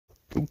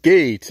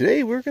Okay,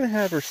 today we're going to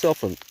have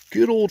ourselves a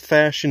good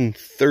old-fashioned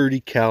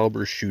 30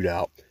 caliber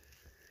shootout.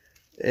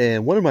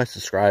 And one of my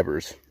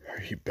subscribers,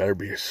 you better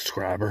be a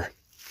subscriber,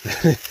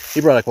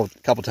 he brought it up a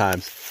couple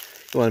times.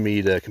 He wanted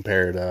me to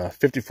compare it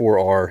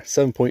 54R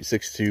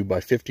 7.62 by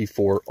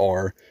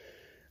 54R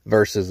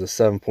versus a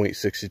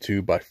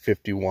 7.62 by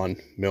 51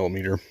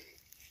 millimeter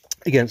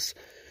against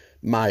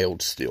my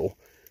old steel.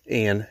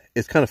 And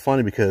it's kind of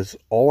funny because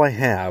all I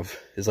have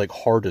is like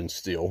hardened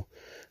steel.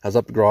 I was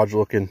up the garage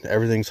looking,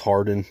 everything's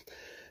hardened.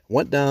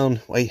 Went down,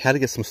 I had to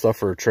get some stuff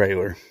for a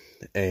trailer,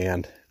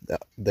 and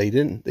they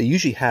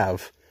usually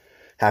have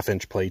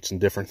half-inch plates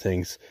and different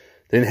things.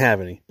 They didn't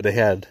have any, but they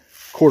had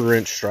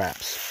quarter-inch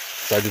straps.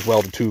 So I just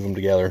welded two of them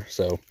together.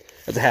 So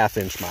it's a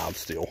half-inch mild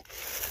steel.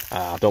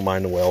 Don't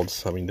mind the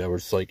welds. I mean, there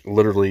was like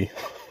literally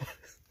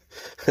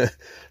a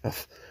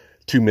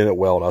 2-minute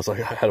weld. I was like,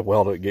 I had to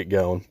weld it to get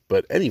going.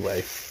 But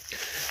anyway,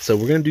 so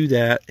we're going to do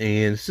that,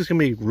 and it's just going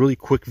to be a really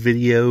quick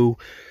video.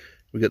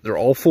 They're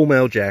all full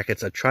metal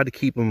jackets. I tried to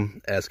keep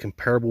them as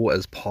comparable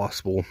as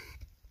possible.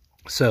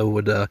 So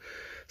with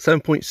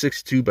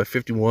 7.62 by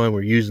 51,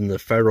 we're using the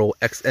Federal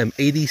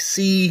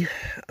XM80C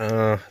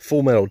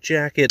full metal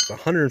jacket. It's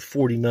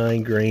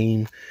 149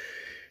 grain.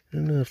 I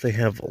don't know if they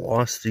have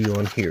velocity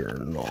on here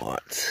or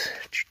not.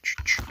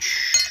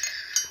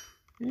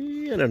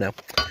 I don't know.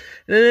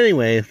 And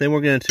anyway, then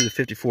we're going to the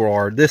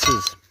 54R. This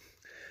is,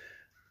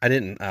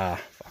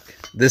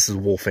 this is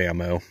wolf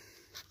ammo.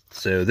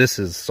 So this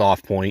is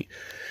soft point.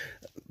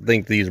 I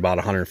think these are about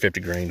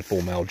 150 grain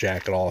full metal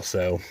jacket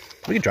also.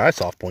 We can try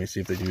soft point, see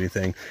if they do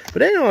anything.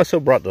 But I also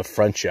brought the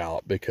French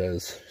out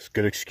because it's a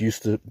good excuse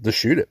to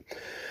shoot it.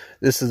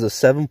 This is a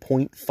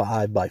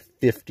 7.5 by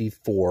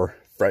 54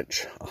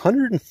 French,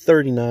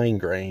 139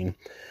 grain.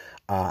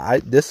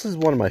 This is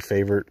one of my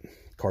favorite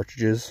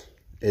cartridges.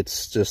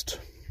 It's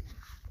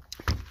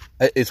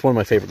one of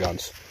my favorite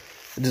guns.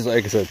 It's just,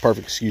 like I said,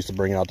 perfect excuse to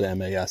bring out the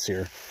MAS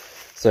here.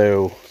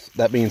 So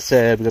that being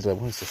said, we got the,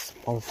 what is this,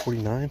 model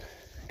 49?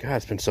 God,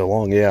 it's been so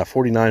long. Yeah,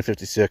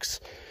 4956,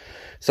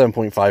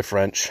 7.5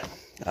 French.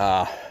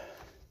 Then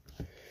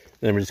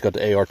we just got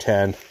the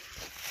AR-10. I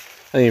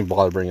didn't even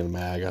bother bringing the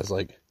mag. I was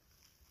like,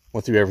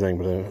 went through everything,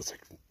 but then I was like,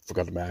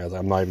 forgot the mag. I was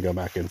like, I'm not even going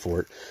back in for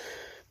it.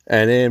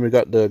 And then we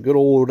got the good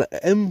old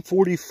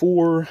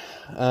M44,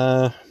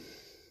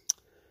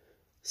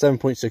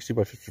 7.60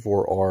 by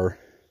 54R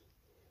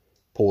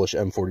Polish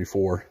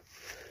M44.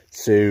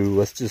 So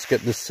let's just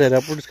get this set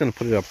up. We're just going to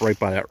put it up right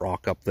by that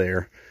rock up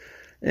there.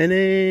 And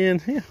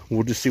then, yeah,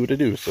 we'll just see what they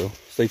do. So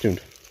stay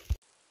tuned.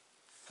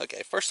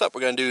 Okay, first up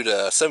we're going to do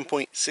the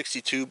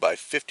 7.62 by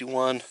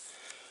 51.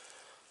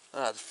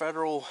 The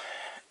Federal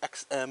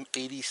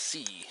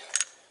XM80C.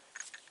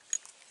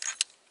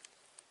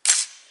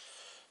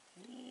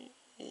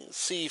 Let's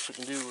see if we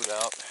can do it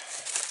without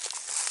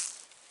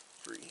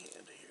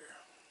freehand here.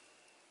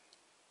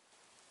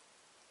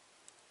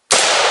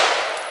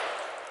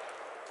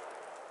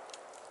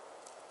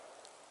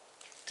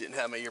 Didn't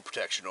have my ear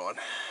protection on.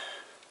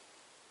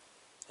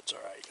 That's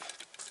alright.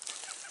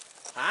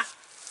 Huh?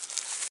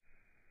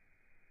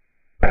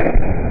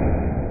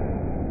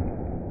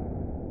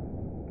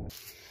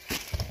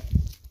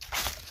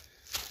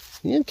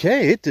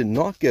 Okay, it did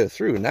not go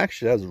through, and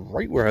actually that was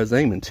right where I was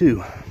aiming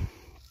too.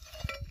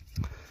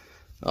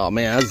 Oh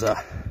man, that's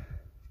a...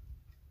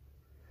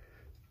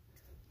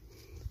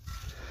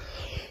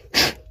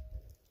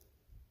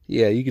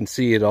 Yeah, you can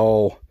see it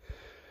all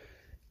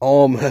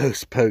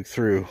almost poked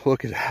through.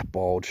 Look at that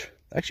bulge.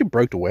 Actually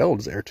broke the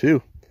welds there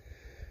too.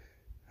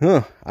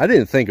 Huh, I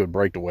didn't think it would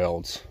break the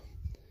welds.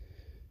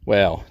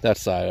 Well, that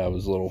side I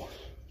was a little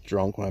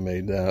drunk when I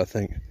made that, I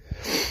think.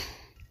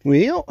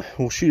 Well,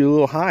 we'll shoot a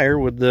little higher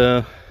with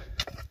the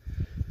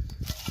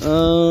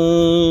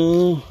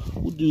we'll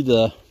do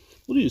the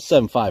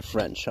 7.5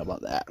 French. How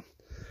about that?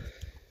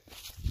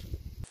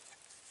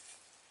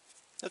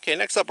 Okay,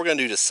 next up we're going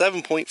to do the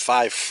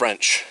 7.5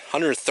 French,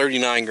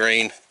 139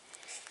 grain.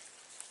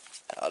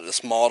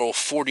 This model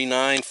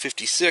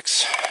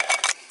 4956.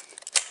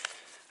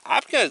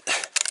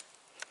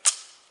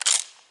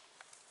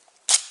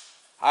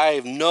 I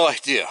have no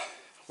idea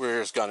where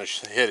this gun is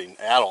hitting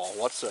at all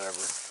whatsoever.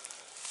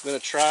 I'm gonna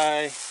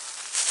try.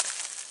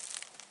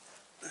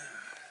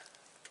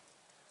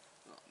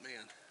 Oh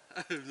man,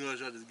 I have no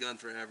shot this gun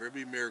forever. It'd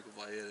be a miracle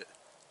if I hit it.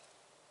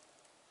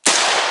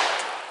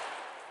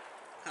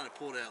 Kind of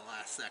pulled out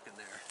last second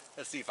there.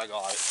 Let's see if I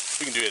got it.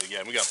 We can do it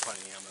again. We got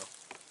plenty of ammo.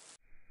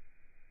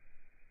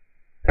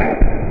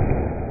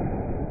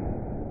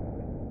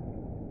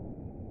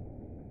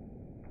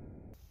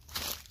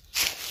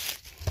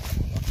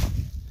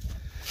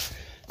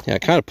 Yeah, I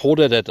kind of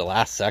pulled it at the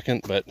last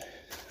second, but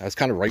I was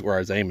kind of right where I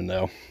was aiming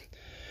though.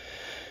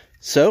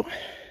 So,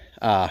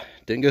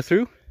 didn't go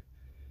through.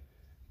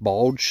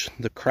 Bulged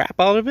the crap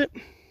out of it,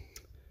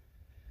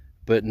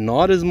 but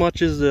not as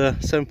much as the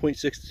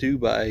 7.62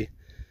 by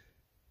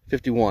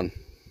 51. It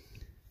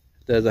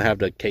doesn't have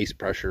the case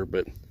pressure,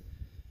 but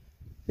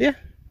yeah,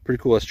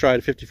 pretty cool. Let's try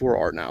the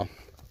 54R now.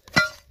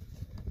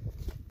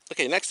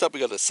 Okay, next up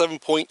we got the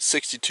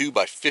 7.62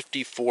 by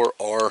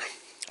 54R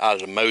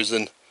out of the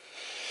Mosin,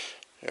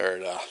 or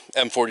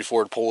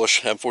M44,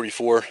 Polish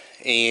M44,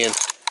 and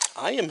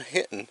I am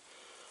hitting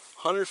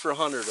 100 for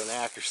 100 on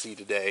accuracy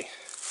today.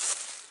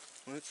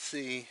 Let's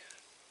see.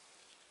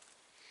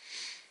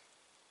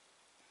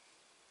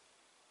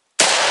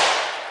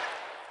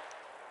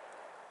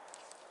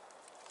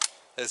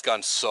 It's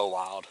gone so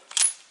loud.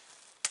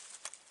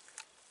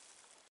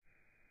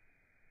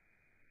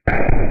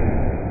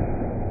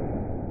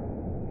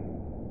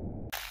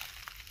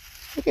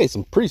 Okay,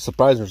 some pretty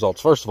surprising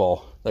results. First of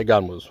all, that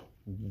gun was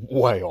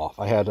way off.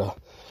 I had to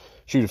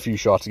shoot a few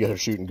shots to get her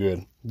shooting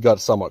good.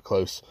 Got somewhat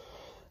close.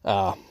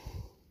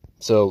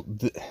 So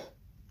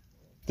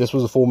this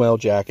was a full metal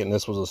jacket, and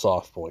this was a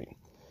soft point.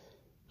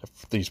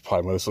 These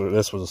probably mostly,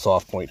 this was a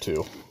soft point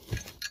too.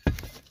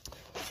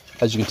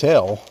 As you can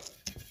tell,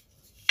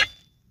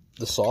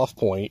 the soft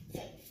point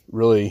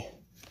really,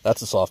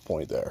 that's a soft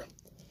point there.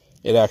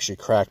 It actually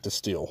cracked the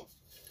steel.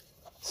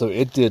 So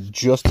it did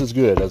just as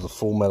good as a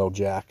full metal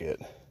jacket,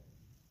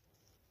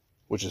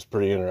 which is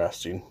pretty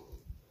interesting.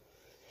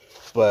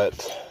 But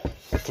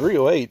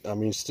 308, I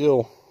mean,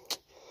 still,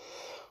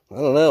 I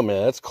don't know,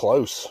 man, that's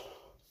close.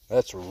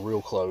 That's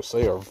real close.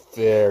 They are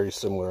very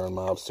similar on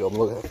mild steel. I mean,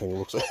 look at that thing, it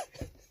looks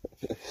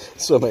like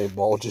so many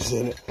bulges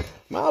in it.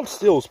 Mild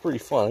steel is pretty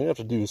fun. I'm gonna have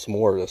to do some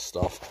more of this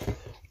stuff.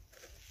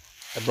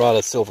 I brought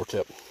a silver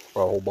tip,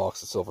 brought a whole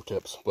box of silver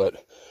tips,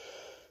 but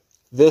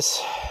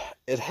this,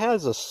 it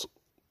has a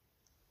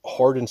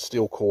hardened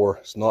steel core.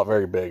 It's not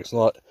very big. It's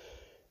not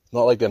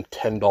like them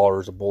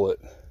 $10 a bullet,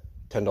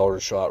 $10 a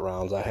shot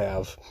rounds I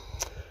have.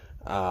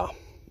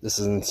 This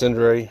is an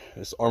incendiary.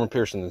 It's armor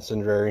piercing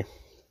incendiary.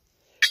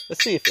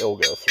 Let's see if it'll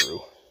go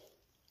through.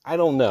 I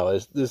don't know.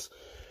 It's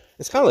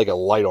kind of like a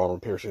light armor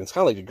piercing. It's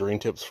kind of like the green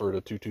tips for the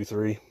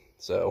 223.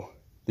 So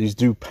these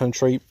do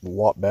penetrate a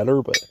lot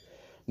better, but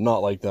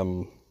not like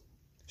them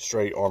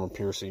straight armor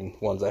piercing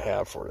ones I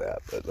have for that.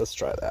 But let's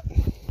try that.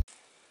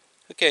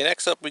 Okay,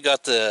 next up we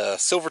got the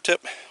silver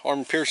tip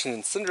armor piercing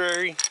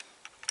incendiary.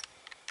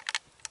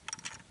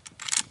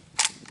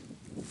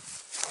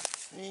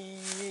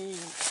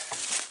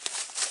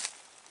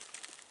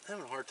 I'm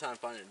having a hard time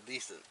finding a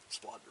decent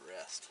spot to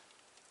rest.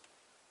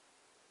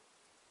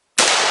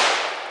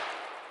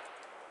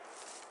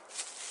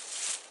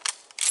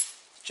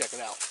 Check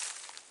it out.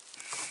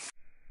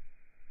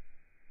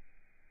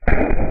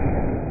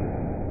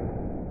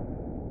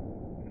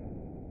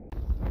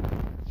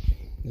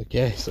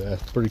 Okay, so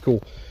that's pretty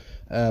cool.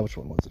 Which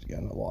one was it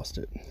again? I lost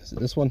it. Is it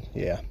this one?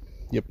 Yeah.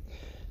 Yep.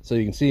 So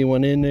you can see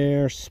one in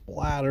there,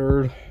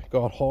 splattered,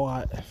 got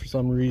hot for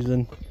some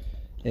reason,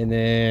 and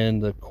then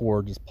the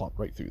cord just popped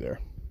right through there.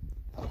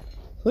 So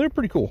they're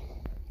pretty cool.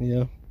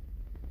 Yeah.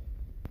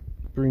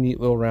 Pretty neat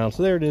little round.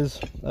 So there it is.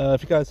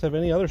 If you guys have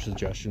any other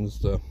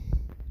suggestions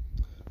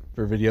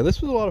for a video,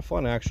 this was a lot of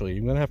fun actually.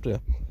 I'm gonna have to.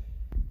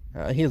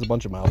 He has a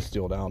bunch of mild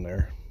steel down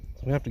there. So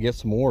I'm gonna have to get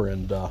some more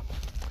and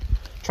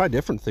try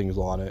different things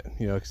on it.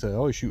 You know, because I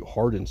always shoot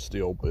hardened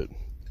steel, but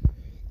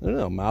I don't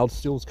know, mild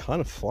steel is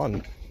kind of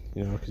fun.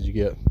 You know, because you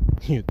get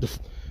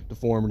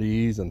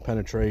deformities and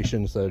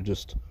penetration instead of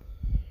just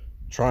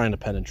trying to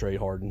penetrate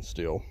hardened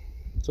steel.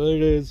 So there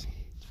it is.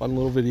 It's a fun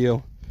little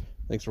video.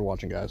 Thanks for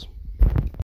watching, guys.